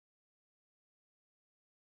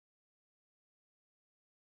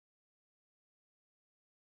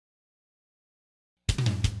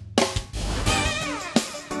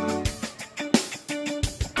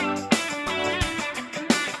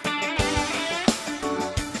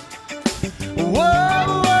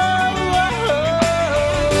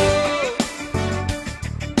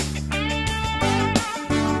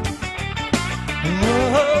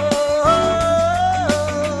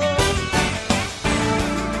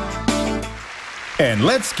And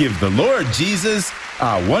let's give the Lord Jesus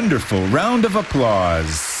a wonderful round of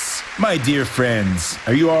applause. My dear friends,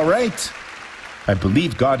 are you all right? I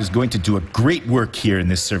believe God is going to do a great work here in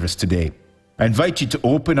this service today. I invite you to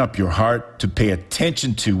open up your heart to pay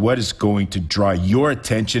attention to what is going to draw your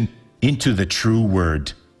attention into the true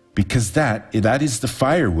word, because that is the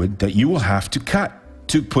firewood that you will have to cut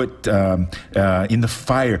to put in the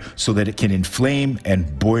fire so that it can inflame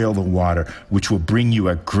and boil the water, which will bring you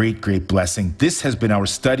a great, great blessing. This has been our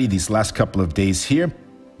study these last couple of days here,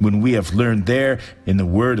 when we have learned there in the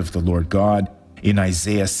word of the Lord God in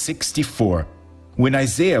Isaiah 64, when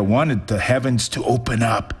Isaiah wanted the heavens to open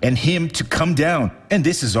up and him to come down. And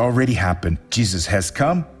this has already happened. Jesus has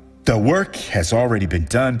come. The work has already been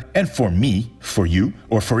done. And for me, for you,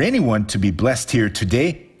 or for anyone to be blessed here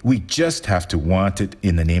today, we just have to want it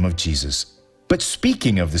in the name of Jesus. But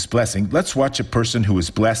speaking of this blessing, let's watch a person who was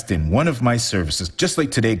blessed in one of my services. Just like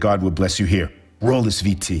today, God will bless you here. Roll this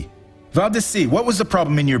VT. Valdeci, what was the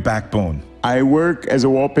problem in your backbone? I work as a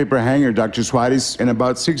wallpaper hanger, Dr. Suarez, and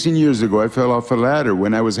about 16 years ago, I fell off a ladder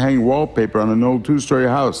when I was hanging wallpaper on an old 2-story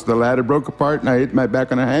house. The ladder broke apart and I hit my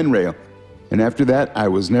back on a handrail. And after that, I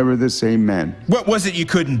was never the same man. What was it you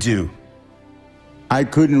couldn't do? I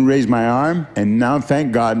couldn't raise my arm, and now,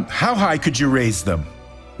 thank God. How high could you raise them?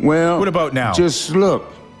 Well, what about now? Just look.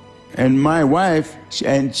 And my wife,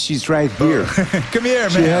 and she's right here. Come here, man.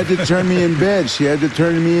 She had to turn me in bed. She had to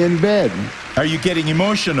turn me in bed. Are you getting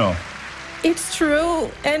emotional? It's true,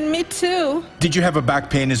 and me too. Did you have a back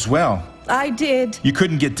pain as well? I did. You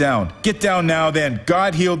couldn't get down. Get down now then.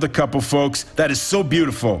 God healed the couple, folks. That is so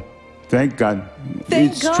beautiful. Thank God.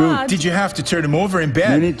 Thank it's God. true. Did you have to turn him over in bed?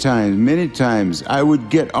 Many times. I would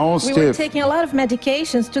get all stiff. We were taking a lot of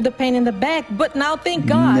medications to the pain in the back, but now, thank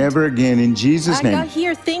God. Never again, in Jesus' name. I got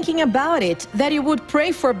here thinking about it, that you would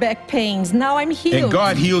pray for back pains. Now I'm healed. And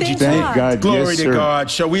God healed you. Thank God. Glory yes, to sir.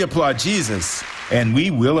 God. Shall we applaud Jesus? And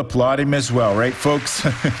we will applaud him as well, right, folks?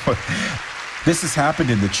 This has happened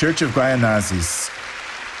in the Church of Guayanazis.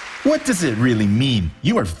 What does it really mean?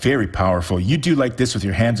 You are very powerful. You do like this with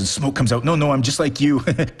your hands and smoke comes out. No, I'm just like you.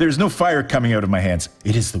 There's no fire coming out of my hands.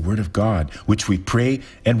 It is the word of God, which we pray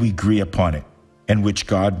and we agree upon it, and which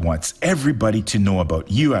God wants everybody to know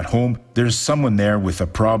about. You at home, there's someone there with a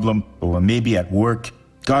problem, or maybe at work.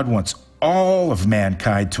 God wants all of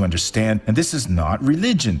mankind to understand, and this is not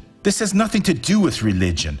religion. This has nothing to do with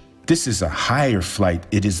religion. This is a higher flight.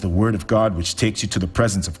 It is the word of God which takes you to the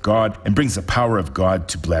presence of God and brings the power of God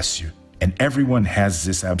to bless you. And everyone has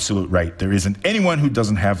this absolute right. There isn't anyone who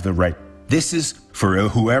doesn't have the right. This is for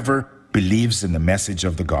whoever believes in the message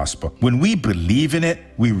of the gospel. When we believe in it,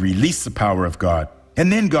 we release the power of God. And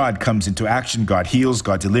then God comes into action. God heals,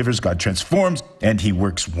 God delivers, God transforms, and he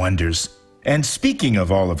works wonders. And speaking of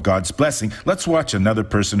all of God's blessing, let's watch another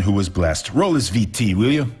person who was blessed. Roll his VT,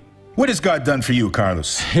 will you? What has God done for you,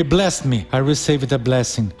 Carlos? He blessed me. I received a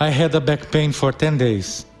blessing. I had a back pain for 10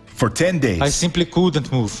 days. For 10 days? I simply couldn't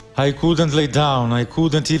move. I couldn't lay down. I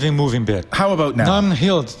couldn't even move in bed. How about now? Now I'm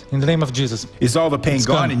healed in the name of Jesus. Is all the pain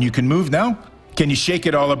gone and you can move now? Can you shake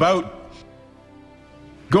it all about?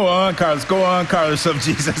 Go on, Carlos of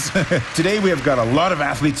Jesus. Today we have got a lot of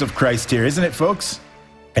athletes of Christ here, isn't it, folks?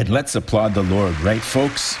 And let's applaud the Lord, right,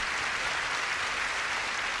 folks?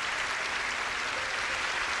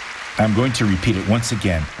 I'm going to repeat it once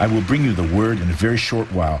again. I will bring you the word in a very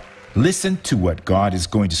short while. Listen to what God is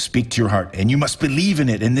going to speak to your heart, and you must believe in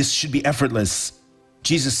it, and this should be effortless.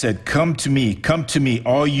 Jesus said, come to me,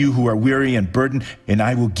 all you who are weary and burdened, and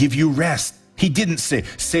I will give you rest. He didn't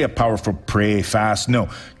say a powerful pray, fast. No,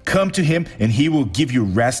 come to him, and he will give you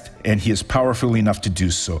rest, and he is powerful enough to do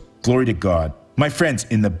so. Glory to God. My friends,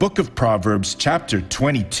 in the book of Proverbs, chapter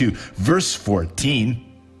 22, verse 14,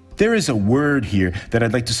 there is a word here that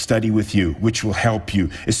I'd like to study with you, which will help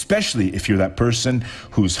you, especially if you're that person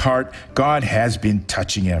whose heart God has been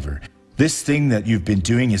touching ever. This thing that you've been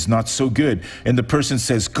doing is not so good, and the person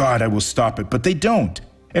says, God, I will stop it, but they don't.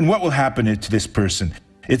 And what will happen to this person?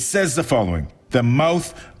 It says the following: the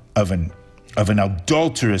mouth of an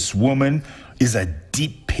adulterous woman is a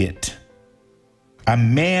deep pit. A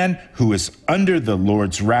man who is under the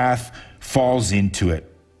Lord's wrath falls into it.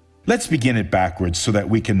 Let's begin it backwards so that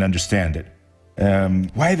we can understand it.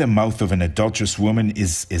 Why the mouth of an adulterous woman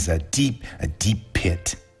is a deep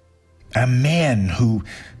pit. A man who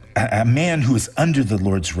is under the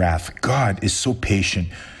Lord's wrath. God is so patient.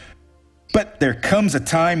 But there comes a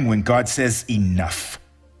time when God says, enough.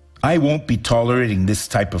 I won't be tolerating this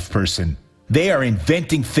type of person. They are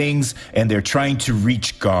inventing things and they're trying to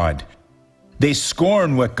reach God. They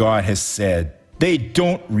scorn what God has said. They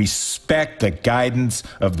don't respect the guidance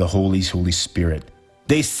of the Holy Spirit.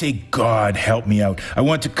 They say, God, help me out. I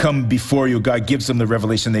want to come before you. God gives them the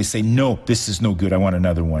revelation. They say, no, this is no good. I want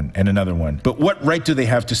another one and another one. But what right do they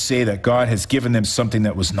have to say that God has given them something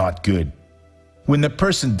that was not good? When the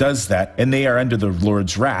person does that and they are under the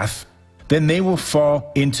Lord's wrath, then they will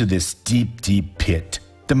fall into this deep, deep pit.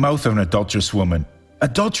 The mouth of an adulterous woman.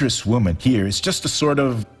 Adulterous woman here is just a sort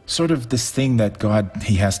of this thing that God,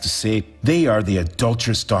 he has to say. They are the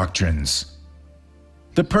adulterous doctrines.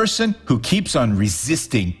 The person who keeps on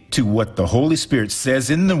resisting to what the Holy Spirit says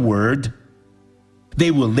in the Word,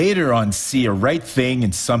 they will later on see a right thing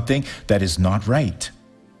in something that is not right.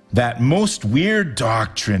 That most weird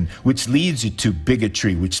doctrine which leads you to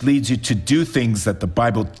bigotry, which leads you to do things that the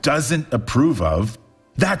Bible doesn't approve of,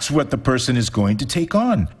 that's what the person is going to take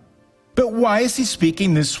on. But why is he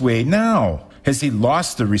speaking this way now? Has he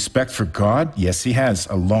lost the respect for God? Yes, he has,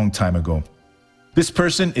 a long time ago. This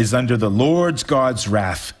person is under the Lord's God's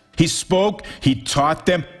wrath. He spoke, he taught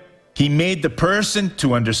them, he made the person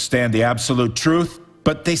to understand the absolute truth,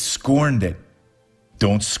 but they scorned it.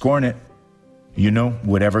 Don't scorn it. You know,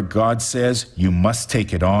 whatever God says, you must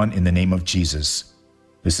take it on in the name of Jesus.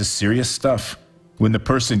 This is serious stuff. When the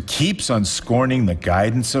person keeps on scorning the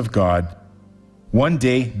guidance of God, one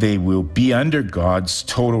day they will be under God's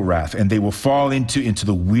total wrath, and they will fall into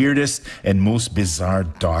the weirdest and most bizarre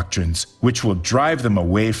doctrines, which will drive them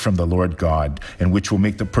away from the Lord God, and which will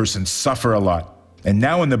make the person suffer a lot. And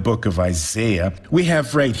now in the book of Isaiah, we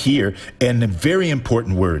have right here a very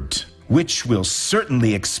important word, which will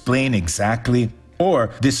certainly explain exactly,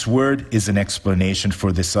 or this word is an explanation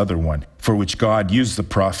for this other one, for which God used the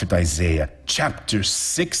prophet Isaiah. Chapter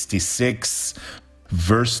 66,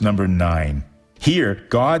 verse number 9. Here,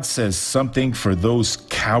 God says something for those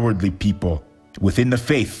cowardly people within the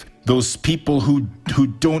faith, those people who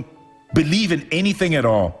don't believe in anything at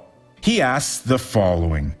all. He asks the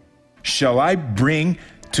following, shall I bring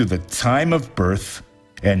to the time of birth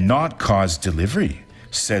and not cause delivery,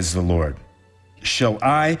 says the Lord? Shall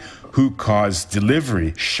I, who cause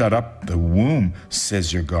delivery, shut up the womb,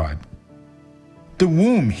 says your God? The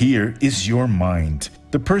womb here is your mind.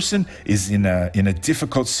 The person is in a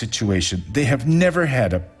difficult situation. They have never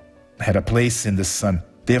had a place in the sun.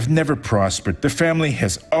 They have never prospered. The family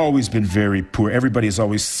has always been very poor. Everybody has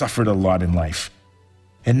always suffered a lot in life.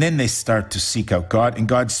 And then they start to seek out God, and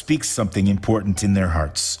God speaks something important in their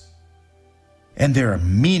hearts. And there are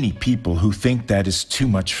many people who think that is too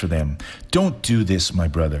much for them. Don't do this, my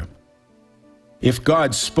brother. If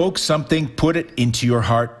God spoke something, put it into your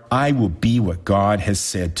heart. I will be what God has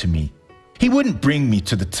said to me. He wouldn't bring me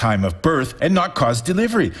to the time of birth and not cause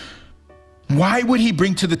delivery. Why would he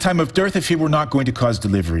bring to the time of birth if he were not going to cause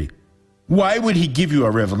delivery? Why would he give you a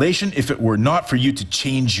revelation if it were not for you to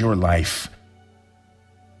change your life?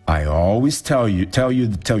 I always tell you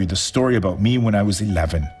the story about me when I was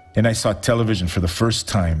 11 and I saw television for the first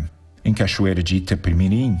time in Cachoeira de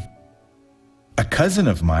Itapemirim. A cousin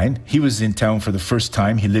of mine, he was in town for the first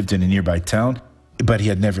time. He lived in a nearby town, but he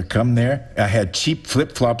had never come there. I had cheap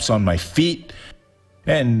flip-flops on my feet,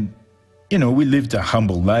 and, we lived a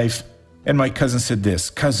humble life. And my cousin said this,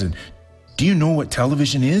 cousin, do you know what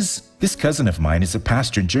television is? This cousin of mine is a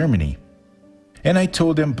pastor in Germany. And I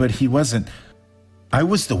told him, but he wasn't. I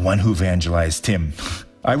was the one who evangelized him.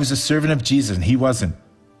 I was a servant of Jesus, and he wasn't.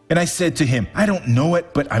 And I said to him, I don't know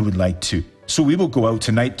it, but I would like to. So we will go out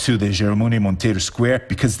tonight to the Jerónimo Monteiro Square,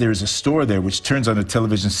 because there is a store there which turns on a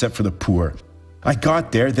television set for the poor. I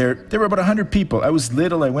got there were about 100 people. I was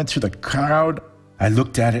little, I went through the crowd. I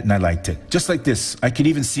looked at it and I liked it. Just like this, I could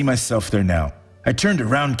even see myself there now. I turned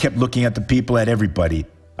around and kept looking at the people, at everybody.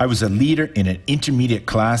 I was a leader in an intermediate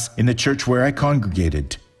class in the church where I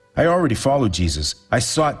congregated. I already followed Jesus. I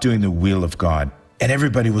sought doing the will of God. And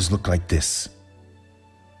everybody was looked like this.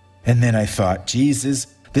 And then I thought, Jesus,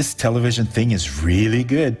 this television thing is really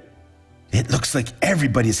good. It looks like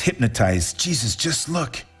everybody's hypnotized. Jesus, just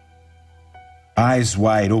look. Eyes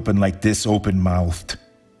wide open like this, open-mouthed.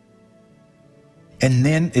 And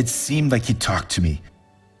then it seemed like he talked to me.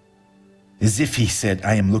 As if he said,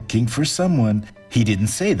 I am looking for someone. He didn't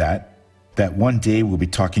say that one day will be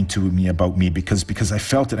talking to me about me because I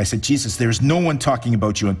felt it. I said, Jesus, there's no one talking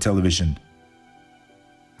about you on television.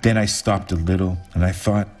 Then I stopped a little and I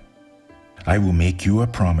thought, I will make you a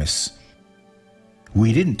promise.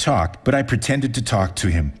 We didn't talk, but I pretended to talk to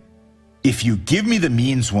him. If you give me the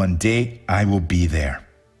means one day, I will be there.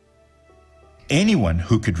 Anyone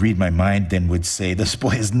who could read my mind then would say, this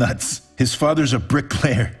boy is nuts. His father's a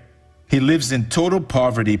bricklayer. He lives in total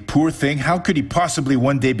poverty, poor thing. How could he possibly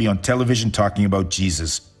one day be on television talking about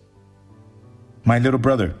Jesus? My little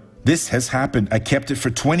brother, this has happened. I kept it for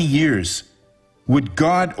 20 years. Would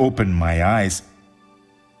God open my eyes?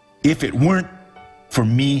 If it weren't for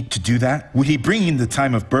me to do that, would he bring in the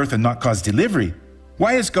time of birth and not cause delivery?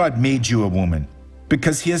 Why has God made you a woman?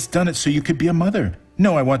 Because he has done it so you could be a mother.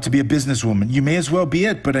 No, I want to be a businesswoman. You may as well be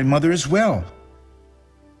it, but a mother as well.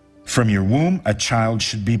 From your womb, a child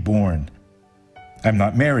should be born. I'm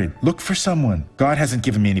not married. Look for someone. God hasn't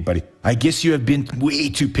given me anybody. I guess you have been way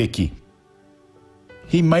too picky.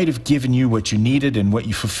 He might have given you what you needed and what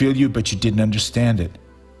you fulfill you, but you didn't understand it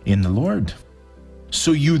in the Lord.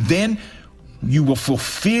 So you will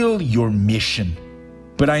fulfill your mission.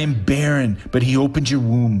 But I am barren, but he opened your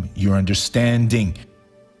womb, your understanding.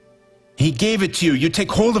 He gave it to you. You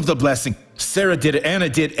take hold of the blessing. Sarah did it, Anna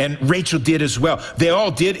did, and Rachel did as well. They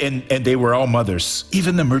all did, and they were all mothers.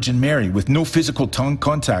 Even the Virgin Mary, with no physical tongue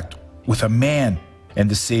contact with a man, and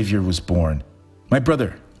the Savior was born. My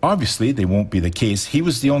brother, obviously they won't be the case. He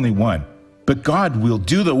was the only one. But God will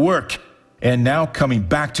do the work. And now coming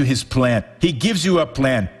back to his plan, he gives you a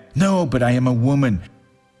plan. No, but I am a woman.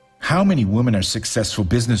 How many women are successful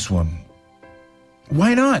businesswomen?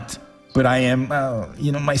 Why not? But I am,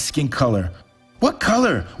 my skin color. What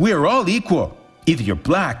color? We are all equal. Either you're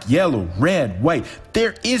black, yellow, red, white.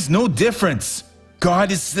 There is no difference.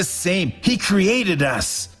 God is the same. He created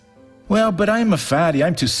us. Well, but I'm a fatty.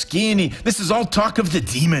 I'm too skinny. This is all talk of the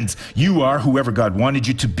demons. You are whoever God wanted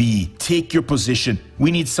you to be. Take your position.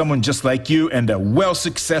 We need someone just like you and a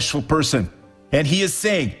well-successful person. And he is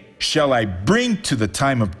saying, shall I bring to the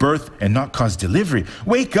time of birth and not cause delivery?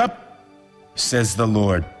 Wake up, says the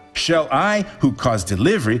Lord. Shall I, who caused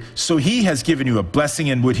delivery, so he has given you a blessing,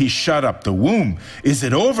 and would he shut up the womb? Is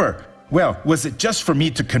it over? Well, was it just for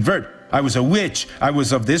me to convert? I was a witch. I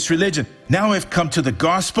was of this religion. Now I've come to the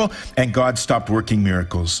gospel, and God stopped working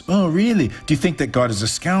miracles. Oh, really? Do you think that God is a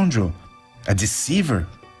scoundrel? A deceiver?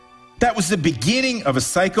 That was the beginning of a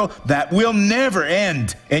cycle that will never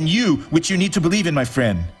end. And which you need to believe in, my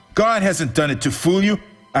friend. God hasn't done it to fool you.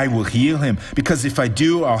 I will heal him, because if I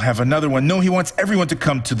do, I'll have another one. No, he wants everyone to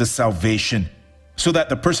come to the salvation so that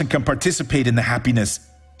the person can participate in the happiness.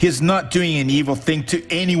 He is not doing an evil thing to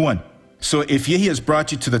anyone. So if he has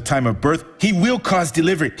brought you to the time of birth, he will cause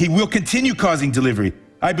delivery. He will continue causing delivery.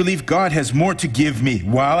 I believe God has more to give me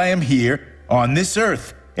while I am here on this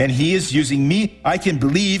earth. And he is using me. I can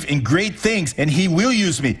believe in great things, and he will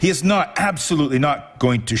use me. He is not, absolutely not,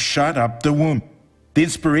 going to shut up the womb. The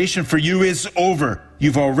inspiration for you is over.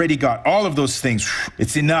 You've already got all of those things.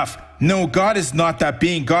 It's enough. No, God is not that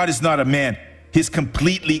being. God is not a man. He's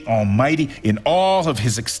completely almighty in all of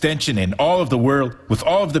his extension, in all of the world, with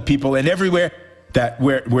all of the people, and everywhere that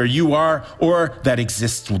where you are or that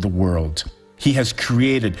exists with the world. He has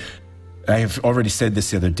created, I have already said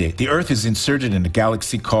this the other day, the earth is inserted in a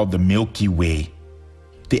galaxy called the Milky Way.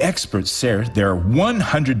 The experts say there are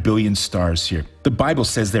 100 billion stars here. The Bible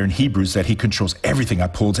says there in Hebrews that he controls everything,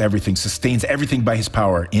 upholds everything, sustains everything by his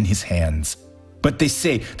power in his hands. But they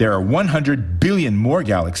say there are 100 billion more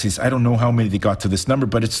galaxies. I don't know how many they got to this number,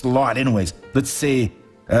 but it's a lot anyways. Let's say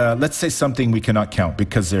something we cannot count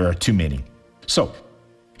because there are too many. So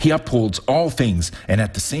he upholds all things, and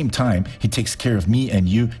at the same time, he takes care of me and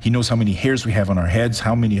you. He knows how many hairs we have on our heads,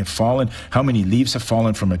 how many have fallen, how many leaves have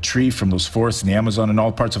fallen from a tree, from those forests in the Amazon and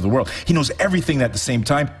all parts of the world. He knows everything at the same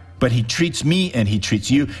time, but he treats me and he treats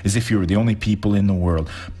you as if you were the only people in the world.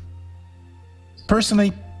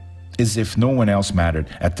 Personally, as if no one else mattered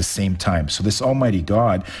at the same time. So this almighty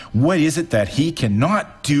God, what is it that he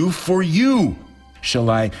cannot do for you?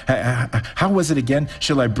 How was it again?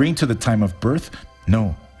 Shall I bring to the time of birth?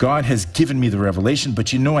 No. God has given me the revelation,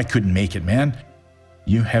 but you know I couldn't make it, man.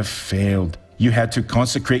 You have failed. You had to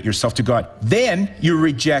consecrate yourself to God. Then you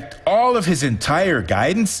reject all of his entire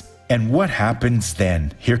guidance. And what happens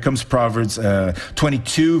then? Here comes Proverbs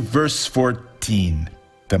 22, verse 14.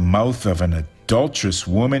 The mouth of an adulterous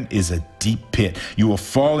woman is a deep pit. You will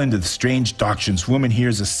fall into the strange doctrines. Woman here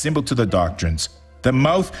is a symbol to the doctrines. The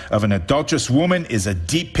mouth of an adulterous woman is a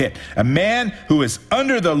deep pit. A man who is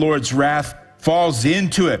under the Lord's wrath falls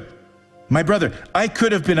into it. My brother, I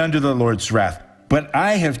could have been under the Lord's wrath, but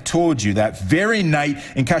I have told you that very night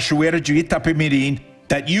in Cachoeira de Itapemirim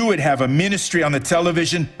that you would have a ministry on the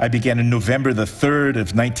television. I began on November the 3rd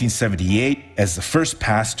of 1978 as the first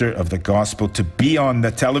pastor of the gospel to be on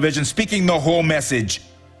the television speaking the whole message.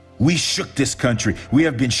 We shook this country. We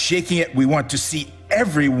have been shaking it. We want to see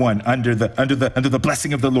everyone under the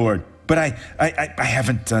blessing of the Lord. But I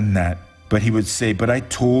haven't done that. But he would say, but I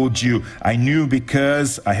told you, I knew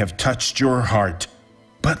because I have touched your heart.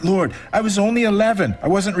 But Lord, I was only 11. I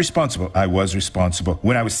wasn't responsible. I was responsible.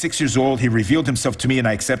 When I was 6 years old, he revealed himself to me and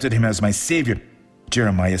I accepted him as my Savior.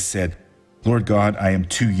 Jeremiah said, Lord God, I am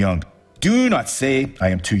too young. Do not say, I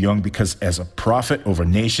am too young, because as a prophet over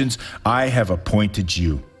nations, I have appointed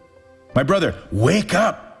you. My brother, wake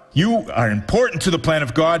up. You are important to the plan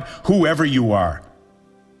of God, whoever you are.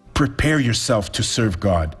 Prepare yourself to serve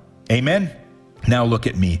God. Amen? Now look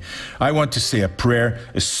at me. I want to say a prayer,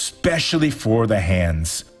 especially for the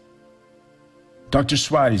hands. Dr.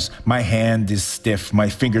 Suarez, my hand is stiff, my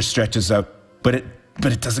finger stretches out, but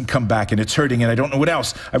it doesn't come back, and it's hurting, and I don't know what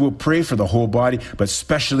else. I will pray for the whole body, but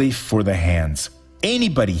especially for the hands.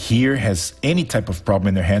 Anybody here has any type of problem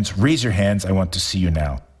in their hands, raise your hands. I want to see you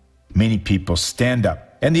now. Many people, stand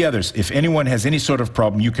up. And the others, if anyone has any sort of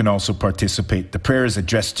problem, you can also participate. The prayer is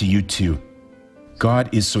addressed to you too.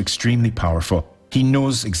 God is so extremely powerful. He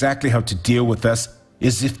knows exactly how to deal with us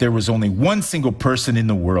as if there was only one single person in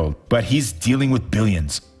the world, but he's dealing with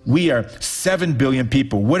billions. We are 7 billion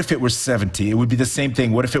people. What if it were 70? It would be the same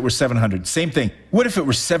thing. What if it were 700? Same thing. What if it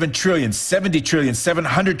were 7 trillion, 70 trillion,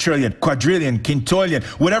 700 trillion, quadrillion, quintillion?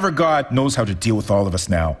 Whatever, God knows how to deal with all of us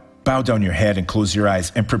now. Bow down your head and close your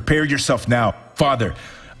eyes and prepare yourself now. Father,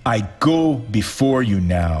 I go before you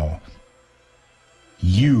now.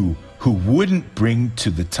 You who wouldn't bring to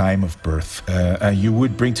the time of birth. You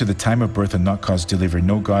would bring to the time of birth and not cause delivery.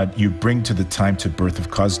 No, God, you bring to the time to birth of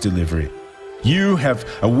cause delivery. You have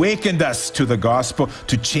awakened us to the gospel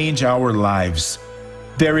to change our lives.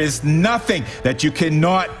 There is nothing that you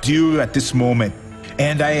cannot do at this moment.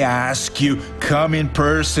 And I ask you, come in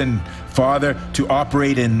person, Father, to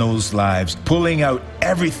operate in those lives, pulling out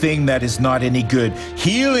everything that is not any good,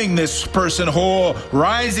 healing this person whole,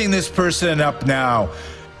 rising this person up now,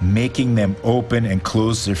 making them open and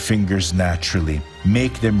close their fingers naturally.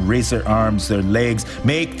 Make them raise their arms, their legs,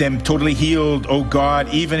 make them totally healed, oh God,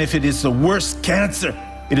 even if it is the worst cancer.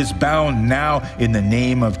 It is bound now in the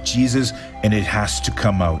name of Jesus, and it has to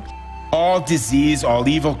come out. All disease, all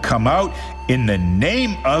evil, come out in the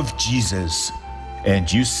name of Jesus.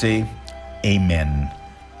 And you say, Amen.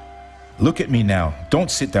 Look at me now. Don't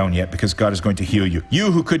sit down yet, because God is going to heal you.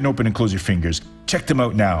 You who couldn't open and close your fingers, check them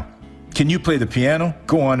out now. Can you play the piano?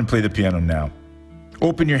 Go on and play the piano now.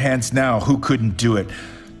 Open your hands now, who couldn't do it.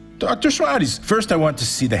 Dr. Suarez, first I want to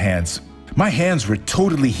see the hands. My hands were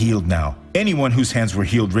totally healed now. Anyone whose hands were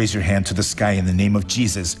healed, raise your hand to the sky in the name of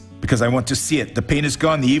Jesus, because I want to see it. The pain is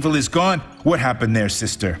gone, the evil is gone. What happened there,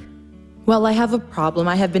 sister? Well, I have a problem.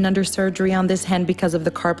 I have been under surgery on this hand because of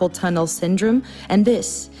the carpal tunnel syndrome, and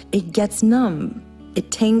it gets numb. It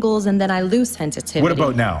tangles, and then I lose sensitivity. What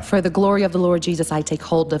about now? For the glory of the Lord Jesus, I take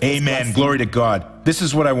hold of His Amen. blessing. Glory to God. This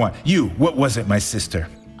is what I want. You, what was it, my sister?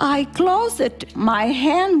 I closed it. My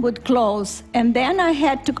hand would close, and then I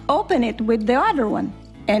had to open it with the other one,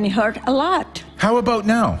 and it hurt a lot. How about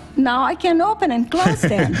now? Now I can open and close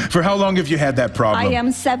them. For how long have you had that problem? I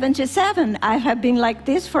am 77. I have been like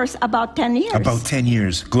this for about 10 years. About 10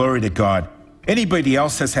 years. Glory to God. Anybody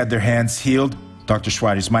else has had their hands healed? Dr.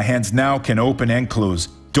 Suarez, my hands now can open and close.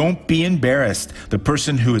 Don't be embarrassed. The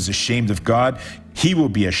person who is ashamed of God, he will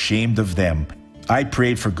be ashamed of them. I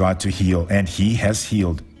prayed for God to heal, and He has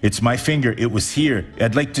healed. It's my finger. It was here.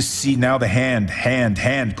 I'd like to see now the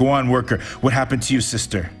hand. Go on, worker. What happened to you,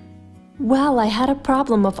 sister? Well, I had a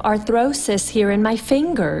problem of arthrosis here in my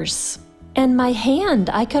fingers. And my hand,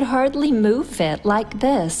 I could hardly move it like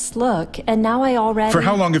this, look, and now I already... For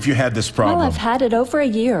how long have you had this problem? Well, I've had it over a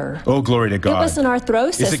year. Oh, glory to God. It was an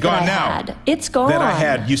arthrosis Is it gone that now? I had. It's gone. That I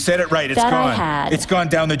had. You said it right. It's that gone. I had. It's gone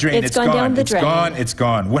down the drain. It's gone down the drain. It's gone. It's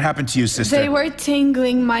gone. What happened to you, sister? They were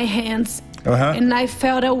tingling my hands. And I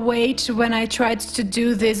felt a weight when I tried to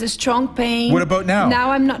do this, a strong pain. What about now? Now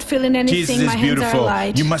I'm not feeling anything. Jesus is my hands beautiful. are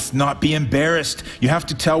light. You must not be embarrassed. You have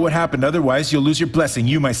to tell what happened. Otherwise, you'll lose your blessing.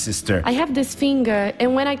 You, my sister. I have this finger,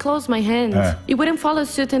 and when I close my hand, it wouldn't follow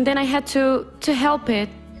suit, and then I had to help it.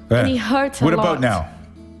 And it hurts a lot. What about now?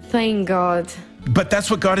 Thank God. But that's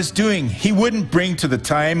what God is doing. He wouldn't bring to the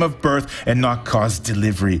time of birth and not cause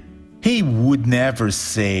delivery. He would never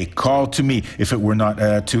say, call to me, if it were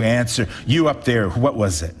not to answer. You up there, what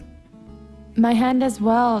was it? My hand as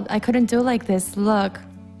well. I couldn't do like this, look.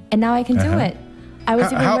 And now I can do it. I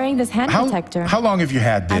was even wearing this hand protector. How long have you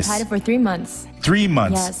had this? I've had it for 3 months. 3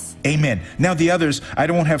 months? Yes. Amen. Now the others, I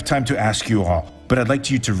don't have time to ask you all, but I'd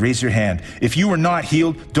like you to raise your hand. If you are not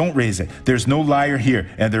healed, don't raise it. There's no liar here,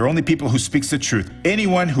 and there are only people who speaks the truth.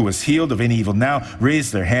 Anyone who is healed of any evil now,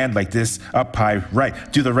 raise their hand like this, up high, right.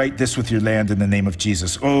 Do the right this with your hand in the name of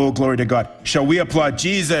Jesus. Oh, glory to God. Shall we applaud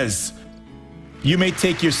Jesus? You may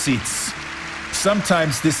take your seats.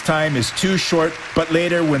 sometimes this time is too short, but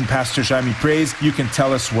later when Pastor Jaime prays, you can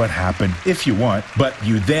tell us what happened if you want, but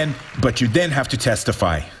you then have to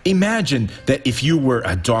testify. Imagine that if you were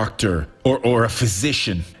a doctor or a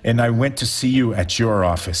physician, and I went to see you at your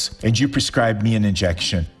office, and you prescribed me an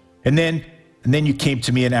injection, and then you came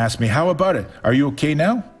to me and asked me, how about it? Are you okay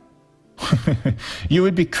now? You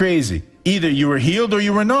would be crazy. Either you were healed or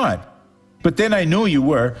you were not. But then I know you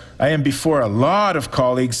were. I am before a lot of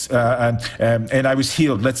colleagues, and I was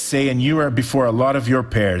healed, let's say, and you are before a lot of your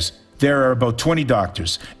peers. There are about 20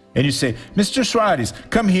 doctors. And you say, Mr. Suarez,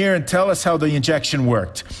 come here and tell us how the injection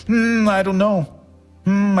worked. I don't know.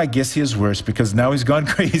 I guess he is worse because now he's gone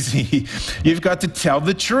crazy. You've got to tell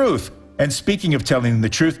the truth. And speaking of telling the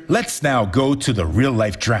truth, let's now go to the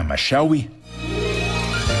real-life drama, shall we?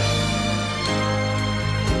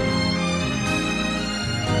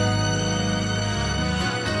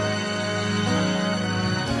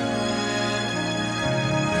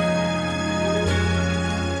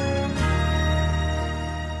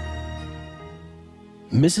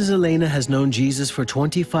 Mrs. Elena has known Jesus for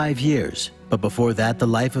 25 years, but before that, the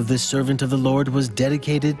life of this servant of the Lord was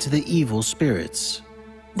dedicated to the evil spirits.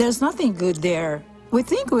 There's nothing good there. We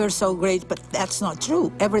think we're so great, but that's not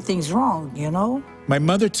true. Everything's wrong, you know? My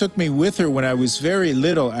mother took me with her when I was very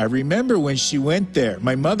little. I remember when she went there.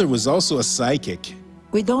 My mother was also a psychic.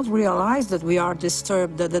 We don't realize that we are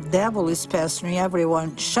disturbed, that the devil is pestering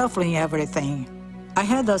everyone, shuffling everything. I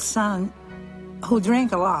had a son who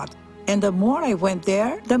drank a lot. And the more I went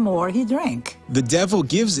there, the more he drank. The devil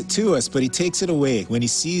gives it to us, but he takes it away. When he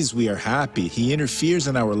sees we are happy, he interferes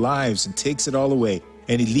in our lives and takes it all away.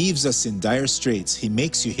 And he leaves us in dire straits. He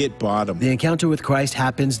makes you hit bottom. The encounter with Christ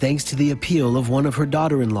happens thanks to the appeal of one of her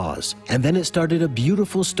daughter-in-laws. And then it started a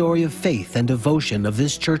beautiful story of faith and devotion of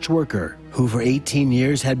this church worker, who for 18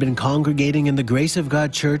 years had been congregating in the Grace of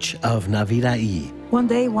God Church of Naviraí. One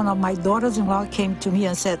day, one of my daughters-in-law came to me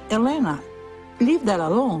and said, Elena, leave that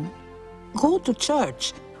alone. Go to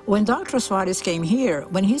church. When Dr. Suarez came here,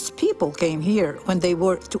 when his people came here, when they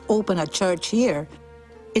were to open a church here,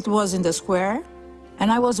 it was in the square, and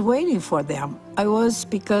I was waiting for them.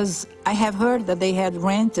 Because I have heard that they had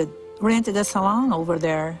rented a salon over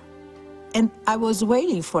there, and I was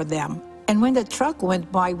waiting for them. And when the truck went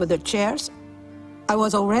by with the chairs, I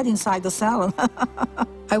was already inside the salon.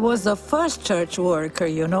 I was the first church worker,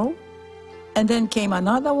 you know? And then came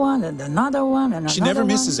another one, and another one, and another one. She never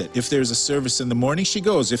misses it. If there's a service in the morning, she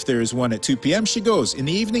goes. If there is one at 2 p.m., she goes. In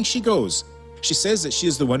the evening, she goes. She says that she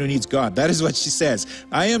is the one who needs God. That is what she says.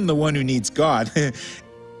 I am the one who needs God.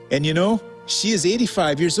 And you know, she is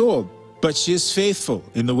 85 years old, but she is faithful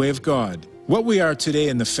in the way of God. What we are today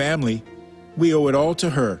in the family, we owe it all to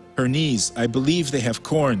her. Her knees, I believe they have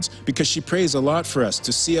corns, because she prays a lot for us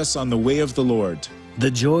to see us on the way of the Lord.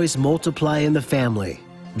 The joys multiply in the family.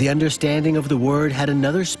 The understanding of the Word had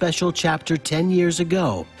another special chapter 10 years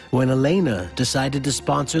ago when Elena decided to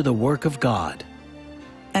sponsor the work of God.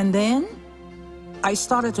 And then I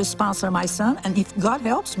started to sponsor my son, and if God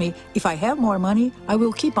helps me, if I have more money, I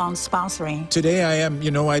will keep on sponsoring. Today I am,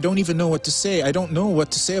 I don't even know what to say. I don't know what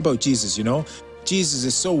to say about Jesus, Jesus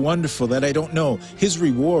is so wonderful that I don't know. His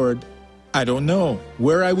reward, I don't know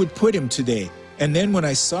where I would put him today. And then when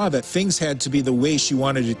I saw that things had to be the way she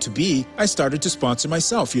wanted it to be, I started to sponsor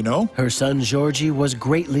myself, Her son Georgie was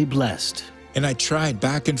greatly blessed. And I tried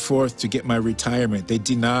back and forth to get my retirement. They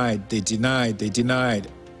denied.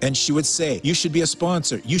 And she would say, you should be a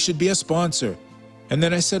sponsor. You should be a sponsor. And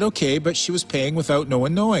then I said, okay, but she was paying without no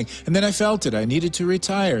one knowing. And then I felt it. I needed to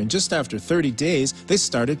retire. And just after 30 days, they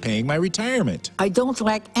started paying my retirement. I don't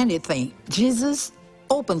lack anything. Jesus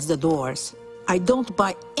opens the doors. I don't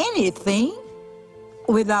buy anything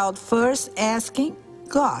without first asking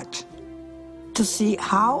God to see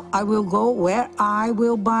how I will go, where I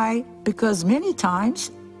will buy, because many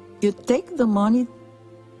times you take the money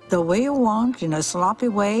the way you want, in a sloppy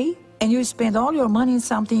way, and you spend all your money in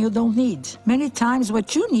something you don't need. Many times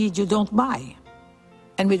what you need, you don't buy.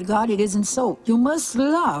 And with God, it isn't so. You must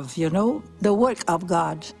love, the work of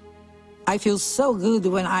God. I feel so good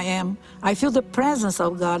when I feel the presence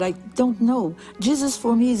of God. I don't know. Jesus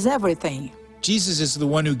for me is everything. Jesus is the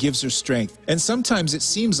one who gives her strength. And sometimes it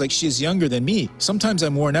seems like she's younger than me. Sometimes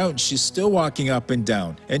I'm worn out and she's still walking up and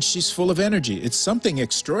down. And she's full of energy. It's something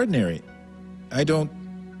extraordinary.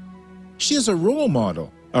 She is a role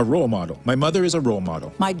model. A role model. My mother is a role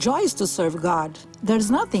model. My joy is to serve God.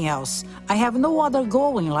 There's nothing else. I have no other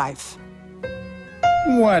goal in life.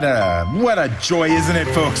 What a joy, isn't it,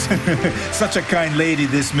 folks? Such a kind lady,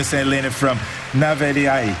 this Miss Elena from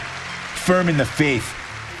Naviraí. Firm in the faith.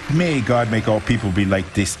 May God make all people be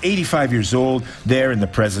like this. 85 years old, there in the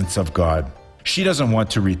presence of God. She doesn't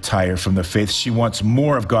want to retire from the faith. She wants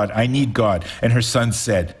more of God. I need God. And her son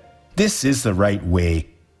said, this is the right way.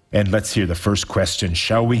 And let's hear the first question,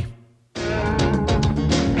 shall we?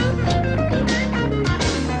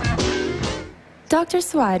 Dr.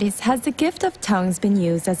 Suarez, has the gift of tongues been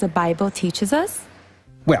used as the Bible teaches us?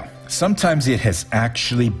 Well, sometimes it has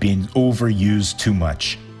actually been overused too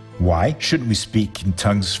much. Why? Shouldn't we speak in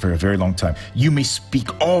tongues for a very long time? You may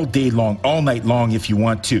speak all day long, all night long if you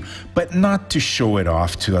want to, but not to show it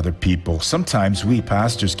off to other people. Sometimes we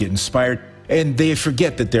pastors get inspired and they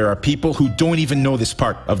forget that there are people who don't even know this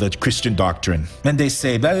part of the Christian doctrine. And they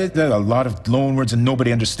say, a lot of loan words and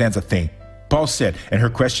nobody understands a thing. Paul said, and her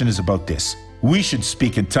question is about this. We should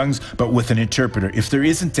speak in tongues, but with an interpreter. If there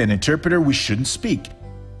isn't an interpreter, we shouldn't speak.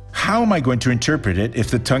 How am I going to interpret it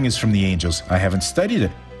if the tongue is from the angels? I haven't studied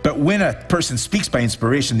it. But when a person speaks by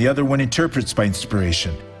inspiration, the other one interprets by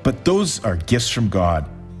inspiration. But those are gifts from God.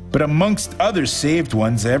 But amongst other saved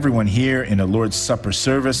ones, everyone here in a Lord's Supper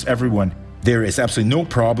service, there is absolutely no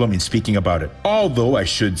problem in speaking about it. Although I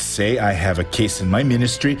should say I have a case in my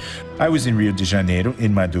ministry. I was in Rio de Janeiro,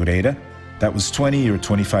 in Madureira. That was 20 or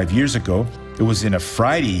 25 years ago. It was in a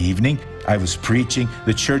Friday evening. I was preaching.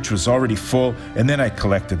 The church was already full. And then I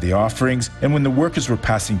collected the offerings. And when the workers were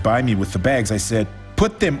passing by me with the bags, I said,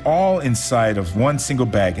 put them all inside of one single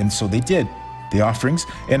bag. And so they did, the offerings.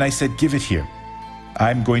 And I said, give it here.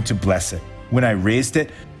 I'm going to bless it. When I raised it,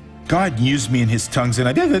 God used me in his tongues and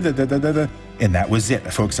and that was it,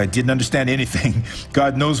 folks. I didn't understand anything.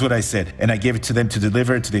 God knows what I said. And I gave it to them to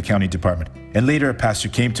deliver it to the accounting department. And later a pastor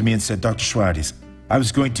came to me and said, Dr. Suarez, I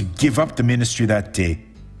was going to give up the ministry that day.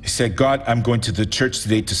 He said, God, I'm going to the church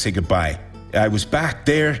today to say goodbye. I was back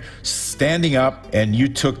there standing up and you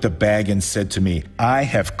took the bag and said to me, I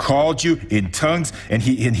have called you in tongues. And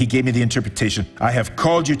he gave me the interpretation. I have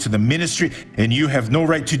called you to the ministry and you have no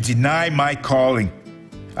right to deny my calling.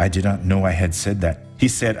 I did not know I had said that. He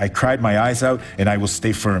said, I cried my eyes out and I will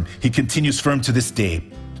stay firm. He continues firm to this day.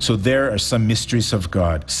 So there are some mysteries of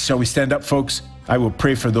God. Shall we stand up, folks? I will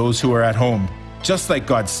pray for those who are at home. Just like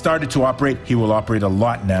God started to operate, he will operate a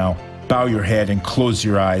lot now. Bow your head and close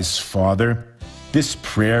your eyes, Father. This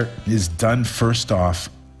prayer is done first off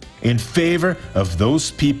in favor of those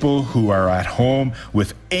people who are at home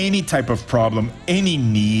with any type of problem, any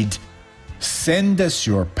need. Send us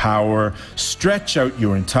your power, stretch out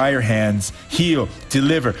your entire hands, heal,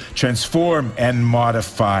 deliver, transform, and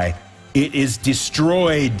modify. It is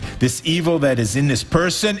destroyed, this evil that is in this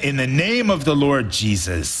person, in the name of the Lord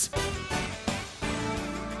Jesus.